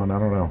headphones on. I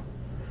don't know.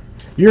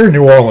 You're in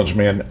New Orleans,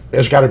 man.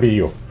 It's got to be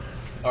you.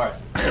 All right.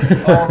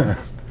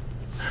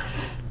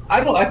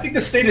 I think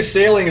the state of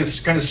sailing is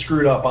kind of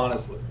screwed up,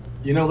 honestly.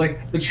 You know,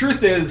 like the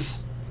truth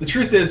is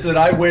that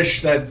I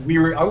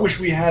wish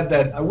we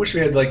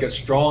had like a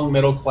strong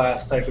middle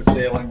class type of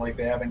sailing like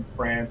they have in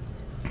France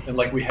and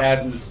like we had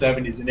in the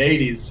 70s and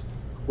 80s,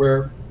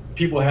 where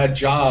people had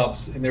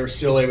jobs and they were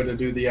still able to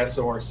do the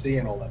SORC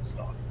and all that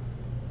stuff.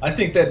 I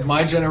think that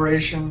my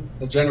generation,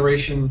 the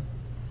generation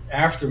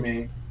after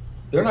me,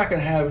 they're not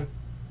going to have.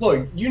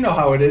 Look, you know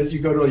how it is. You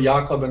go to a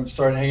yacht club and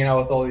start hanging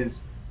out with all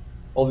these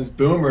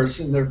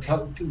boomers, and they're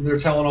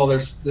telling all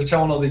these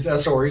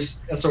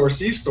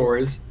SORC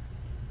stories.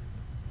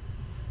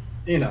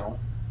 You know,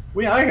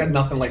 I got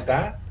nothing like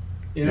that.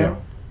 You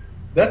know,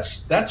 that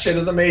shit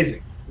is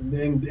amazing,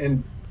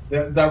 and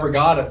that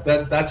regatta,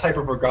 that type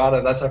of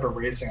regatta, that type of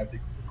racing, I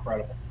think was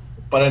incredible.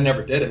 But I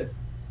never did it.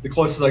 The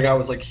closest I got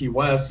was like Key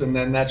West, and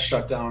then that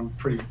shut down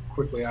pretty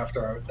quickly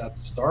after that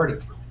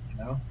started for me. You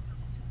know,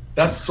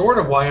 that's sort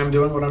of why I'm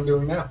doing what I'm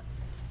doing now.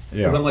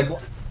 Because I'm like,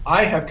 well,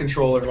 I have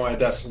control over my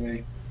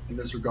destiny in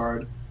this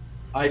regard.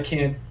 I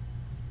can't,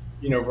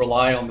 you know,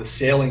 rely on the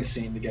sailing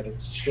scene to get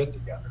its shit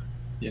together.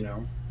 You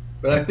know.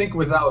 But I think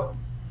without,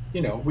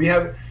 you know, we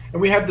have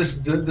this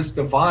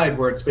divide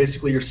where it's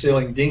basically you're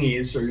sailing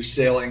dinghies or you're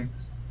sailing,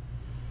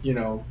 you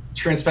know,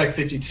 Transpac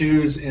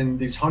 52s in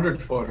these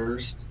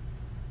 100-footers,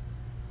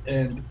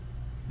 and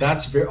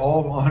that's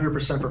all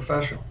 100%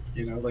 professional.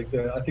 You know, like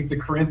I think the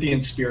Corinthian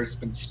spirit's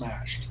been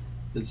smashed.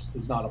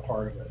 Is not a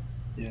part of it.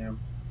 You know.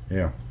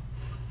 Yeah.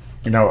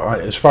 You know,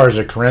 as far as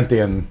the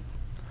Corinthian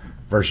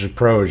versus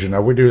pros, you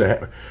know, we do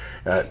that.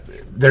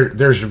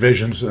 There's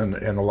divisions in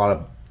a lot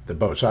of the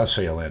boats I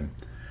sail in,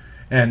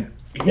 and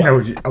you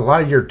know, a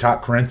lot of your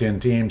top Corinthian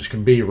teams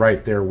can be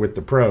right there with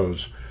the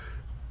pros,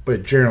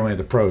 but generally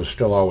the pros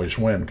still always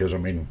win because, I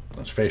mean,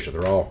 let's face it,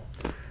 they're all,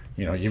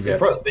 you know, you've got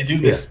pros. They do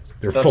this.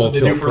 They're full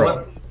tilt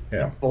pro.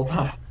 Yeah, full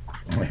time.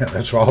 Yeah,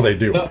 that's all they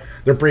do. No.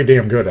 They're pretty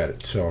damn good at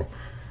it. So,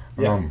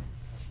 I don't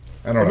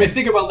know. I mean,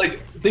 think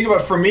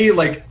about for me,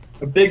 like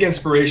a big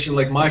inspiration,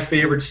 like my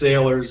favorite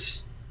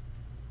sailors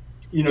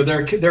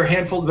they're a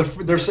handful.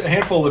 There's a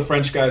handful of the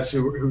French guys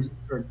who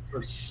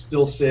are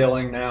still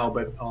sailing now,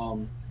 but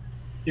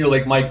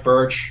like Mike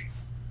Birch,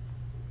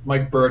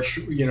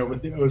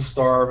 with the O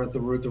Star, with the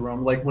Route de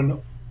Rome. Like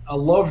when I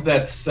loved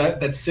that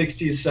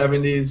 60s,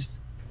 70s,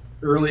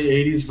 early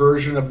 80s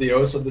version of the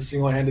OS of the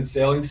single-handed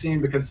sailing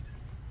scene, because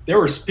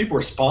people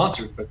were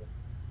sponsored, but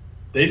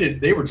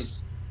they were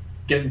just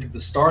getting to the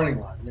starting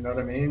line. You know what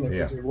I mean?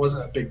 It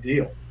wasn't a big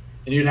deal,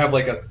 and you'd have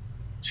like a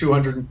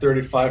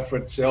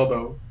 235-foot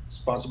sailboat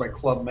sponsored by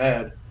Club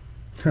Med,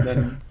 and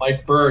then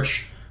Mike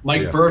Birch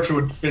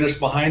would finish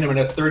behind him in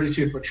a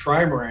 32-foot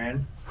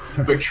trimaran,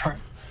 big trimaran.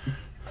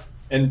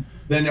 And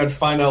then I'd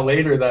find out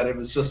later that it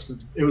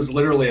was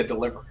literally a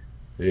delivery.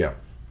 Yeah.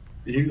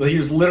 He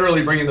was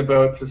literally bringing the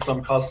boat to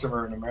some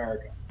customer in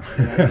America.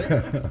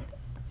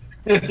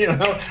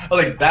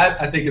 Like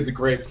that, I think is a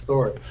great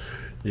story.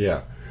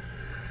 Yeah.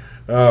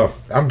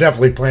 I'm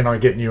definitely planning on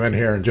getting you in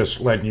here and just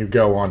letting you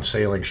go on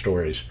sailing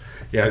stories.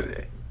 Yeah,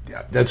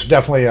 that's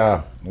definitely,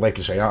 like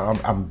you say,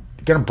 I'm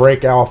going to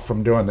break off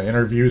from doing the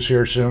interviews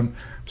here soon.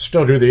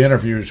 Still do the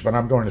interviews, but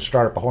I'm going to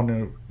start up a whole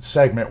new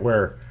segment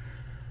where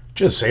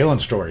just sailing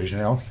stories,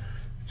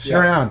 Sit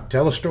around,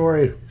 tell a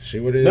story, see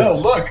what it is. No,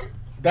 look,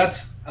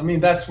 that's what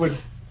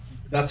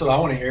I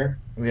want to hear.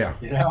 Yeah.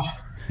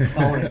 That's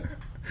what I want to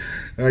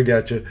hear. I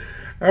got you.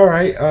 All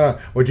right.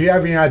 Well, do you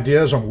have any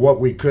ideas on what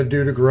we could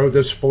do to grow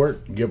this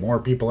sport and get more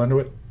people into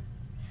it?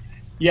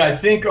 Yeah, I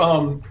think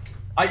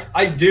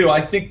I do.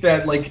 I think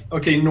that, like,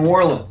 okay, New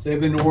Orleans, they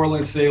have the New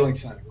Orleans Sailing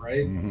Center,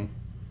 right? Mm-hmm.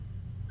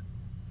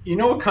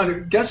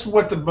 Guess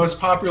what the most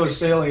popular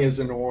sailing is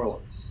in New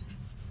Orleans?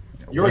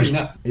 You already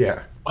know.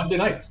 Yeah. Wednesday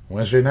nights.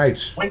 Wednesday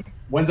nights.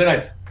 Wednesday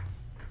nights.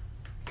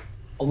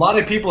 A lot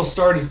of people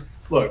started.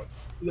 Look,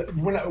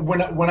 when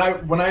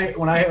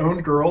I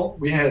owned Girl,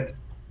 we had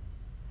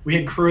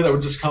crew that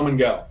would just come and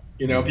go.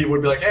 People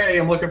would be like, "Hey,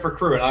 I'm looking for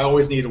crew," and I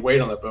always need to wait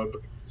on that boat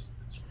because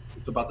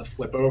it's about to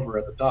flip over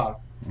at the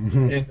dock.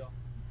 Mm-hmm.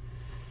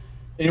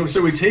 And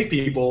so we take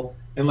people,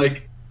 and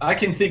like I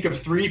can think of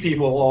 3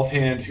 people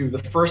offhand who the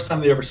first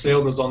time they ever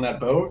sailed was on that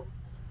boat,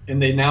 and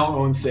they now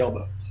own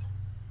sailboats.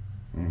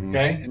 Mm-hmm.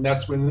 Okay, and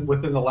that's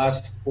within the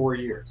last 4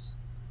 years.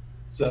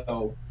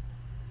 So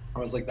I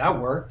was like, that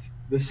worked.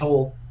 This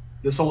whole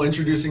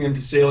introducing them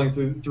to sailing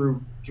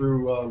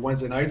through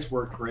Wednesday nights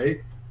worked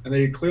great, and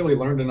they clearly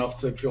learned enough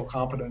to feel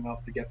competent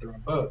enough to get their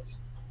own boats.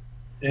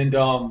 And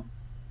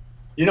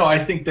I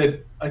think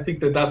that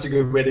that's a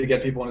good way to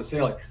get people into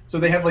sailing. So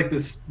they have like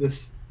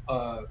this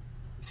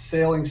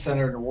sailing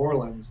center in New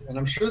Orleans, and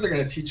I'm sure they're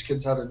going to teach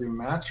kids how to do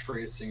match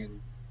racing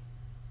and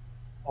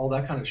all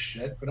that kind of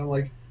shit. But I'm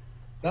like,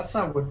 that's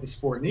not what the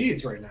sport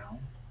needs right now.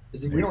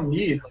 We don't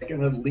need like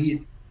an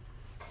elite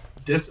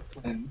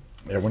discipline.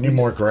 Yeah, we need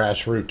more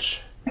grassroots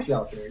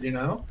out there,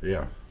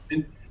 Yeah.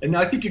 And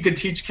I think you could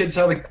teach kids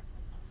how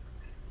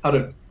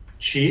to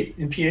cheat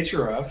in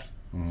PHRF.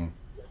 Mm-hmm.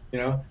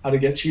 How to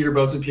get cheater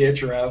boats in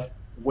PHRF,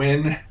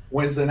 win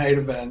Wednesday night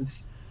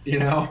events,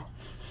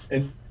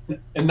 and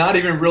not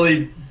even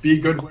really be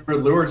good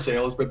windward leeward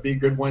sailors, but be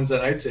good Wednesday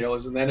night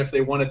sailors. And then if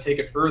they want to take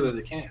it further,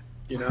 they can.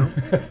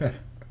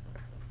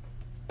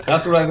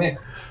 That's what I mean.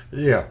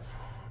 Yeah.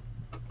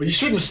 But you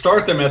shouldn't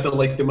start them at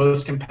the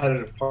most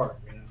competitive part.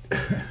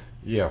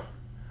 Yeah,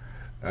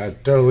 I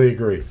totally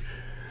agree.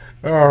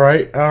 All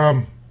right.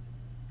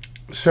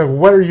 So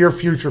what are your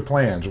future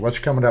plans? What's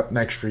coming up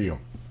next for you?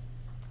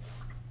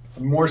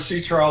 More Sea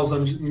Charles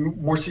on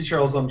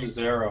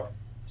Jazero.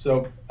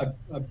 So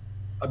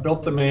I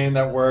built the main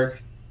that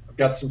worked. I've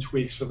got some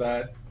tweaks for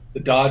that. The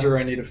Dodger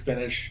I need to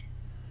finish.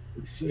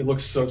 It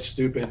looks so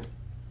stupid,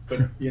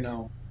 but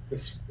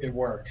it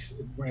works.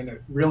 And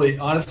it really,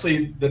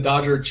 honestly, the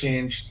Dodger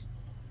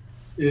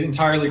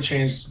entirely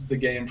changed the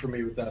game for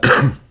me with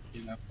that.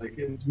 Like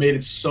it made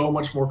it so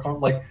much more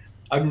like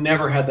I've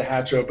never had the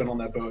hatch open on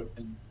that boat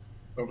in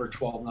over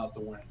 12 knots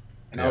of wind,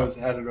 and I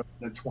had it open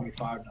at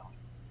 25 knots.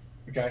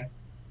 Okay,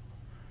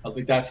 I was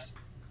like, that's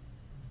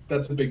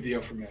a big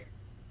deal for me,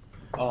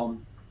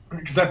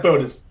 because that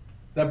boat is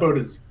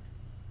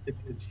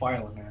it's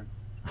violent, man.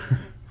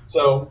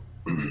 So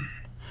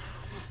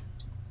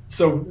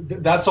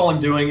that's all I'm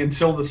doing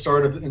until I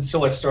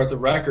start the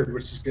record,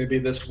 which is going to be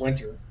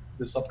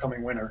this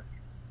upcoming winter.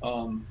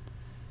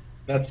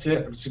 That's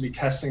it. I'm just going to be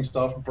testing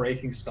stuff,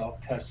 breaking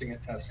stuff, testing it.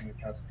 That's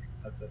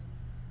it.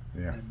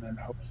 Yeah. And then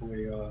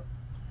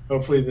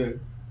hopefully the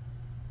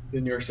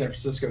New York San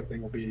Francisco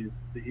thing will be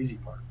the easy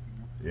part.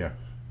 Yeah.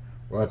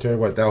 Well, I tell you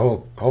what, that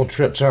whole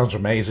trip sounds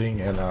amazing,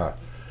 and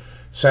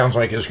sounds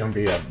like it's going to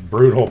be a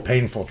brutal,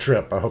 painful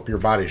trip. I hope your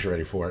body's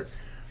ready for it.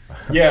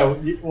 Yeah,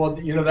 well,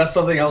 that's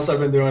something else I've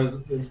been doing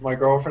is my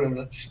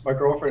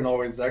girlfriend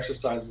always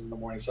exercises in the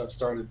morning, so I've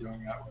started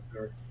doing that with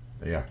her.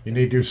 Yeah, you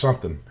need to do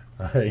something,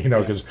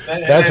 because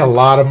that's a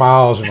lot of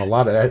miles and a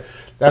lot of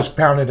that's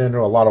pounded into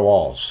a lot of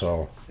walls.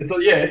 So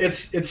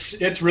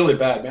it's really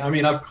bad, man. I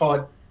mean, I've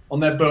caught on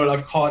that boat.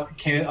 I've caught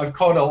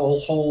a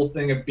whole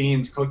thing of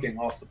beans cooking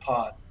off the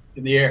pot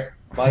in the air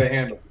by the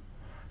handle,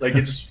 like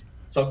it just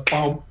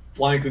boom,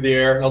 flying through the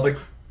air. And I was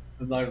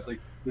like,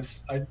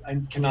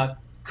 I cannot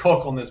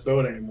cook on this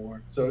boat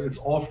anymore. So it's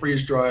all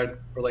freeze dried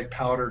or like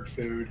powdered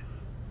food,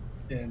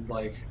 and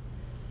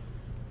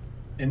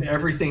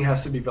everything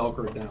has to be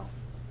Velcroed down.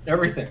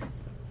 Everything.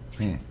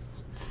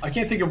 I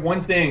can't think of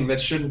one thing that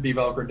shouldn't be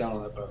Velcroed down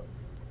on that boat.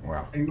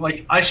 Wow. And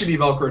like I should be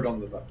Velcroed on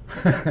the boat.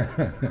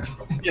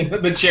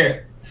 The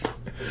chair.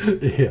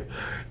 Yeah.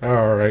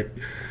 All right.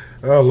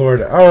 Oh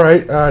Lord. All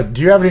right.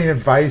 Do you have any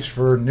advice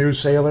for new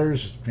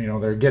sailors?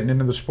 They're getting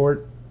into the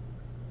sport.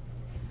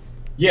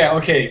 Yeah.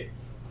 Okay.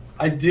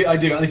 I do.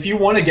 If you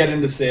want to get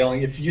into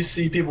sailing, if you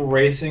see people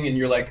racing and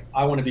you're like,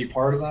 I want to be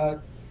part of that,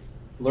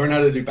 learn how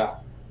to do bow.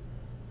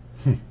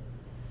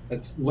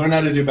 Learn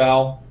how to do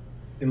bow,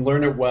 and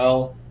learn it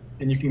well,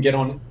 and you can get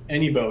on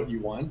any boat you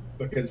want,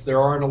 because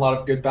there aren't a lot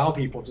of good bow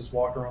people just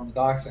walking around the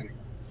docks anymore.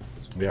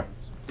 Yeah.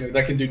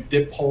 That can do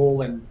dip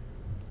pole and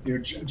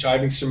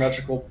jiving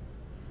symmetrical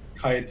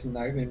kites and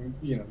that, and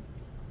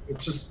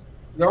it's just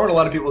there aren't a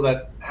lot of people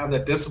that have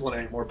that discipline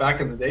anymore. Back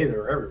in the day, they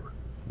were everywhere.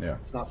 Yeah.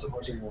 It's not so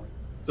much anymore.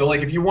 So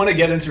like if you want to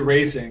get into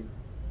racing,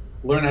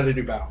 learn how to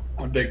do bow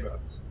on big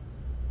boats.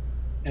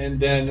 And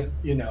then,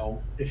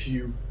 if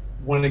you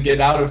want to get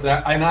out of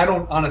that, and I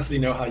don't honestly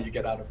know how you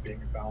get out of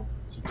being a bowman.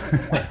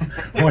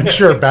 Once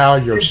you're a bow,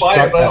 you're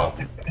stuck out.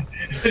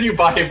 Then you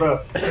buy a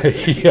boat.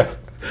 Yeah.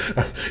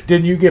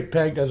 Didn't you get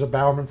pegged as a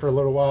bowman for a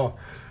little while?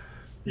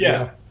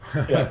 Yeah.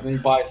 Yeah. Then you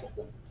buy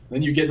something.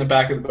 Then you get in the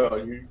back of the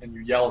boat and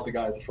you yell at the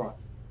guy at the front.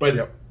 But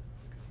yep.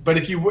 But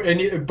if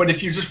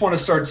you just want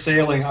to start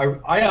sailing,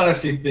 I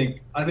honestly think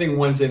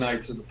Wednesday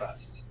nights are the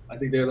best. I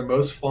think they're the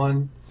most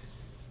fun,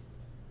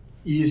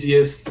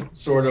 easiest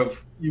sort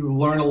of. You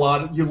learn a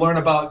lot. You learn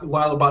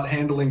about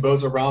handling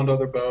boats around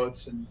other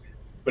boats,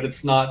 but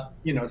it's not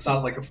it's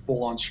not like a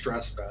full-on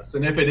stress fest.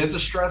 And if it is a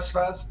stress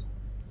fest,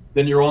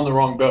 then you're on the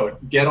wrong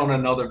boat. Get on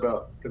another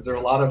boat, because there are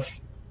a lot of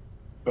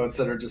boats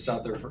that are just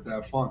out there to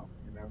have fun.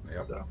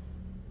 Yep. So.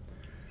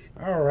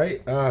 All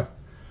right.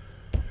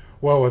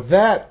 Well, with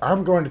that,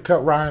 I'm going to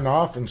cut Ryan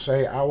off and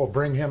say I will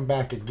bring him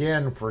back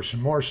again for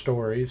some more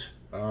stories.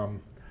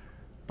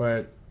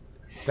 But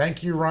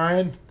thank you,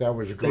 Ryan. That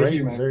was great. Thank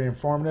you, man. Very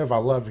informative. I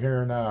love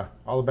hearing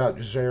all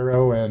about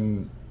Zero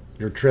and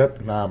your trip.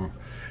 And I'm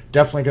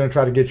definitely going to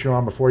try to get you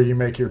on before you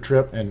make your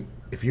trip. And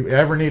if you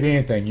ever need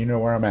anything, you know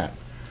where I'm at.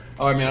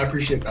 Oh, I mean, I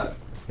appreciate that.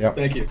 Yep.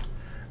 Thank you.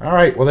 All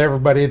right. Well,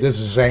 everybody, this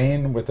is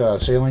Zane with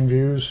Sailing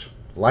Views.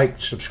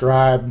 Like,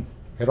 subscribe,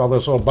 hit all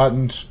those little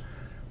buttons.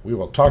 We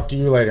will talk to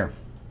you later.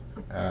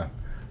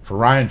 For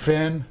Ryan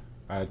Finn,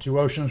 Two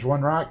Oceans,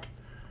 One Rock,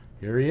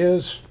 here he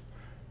is.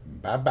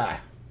 Bye-bye.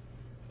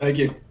 Thank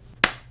you.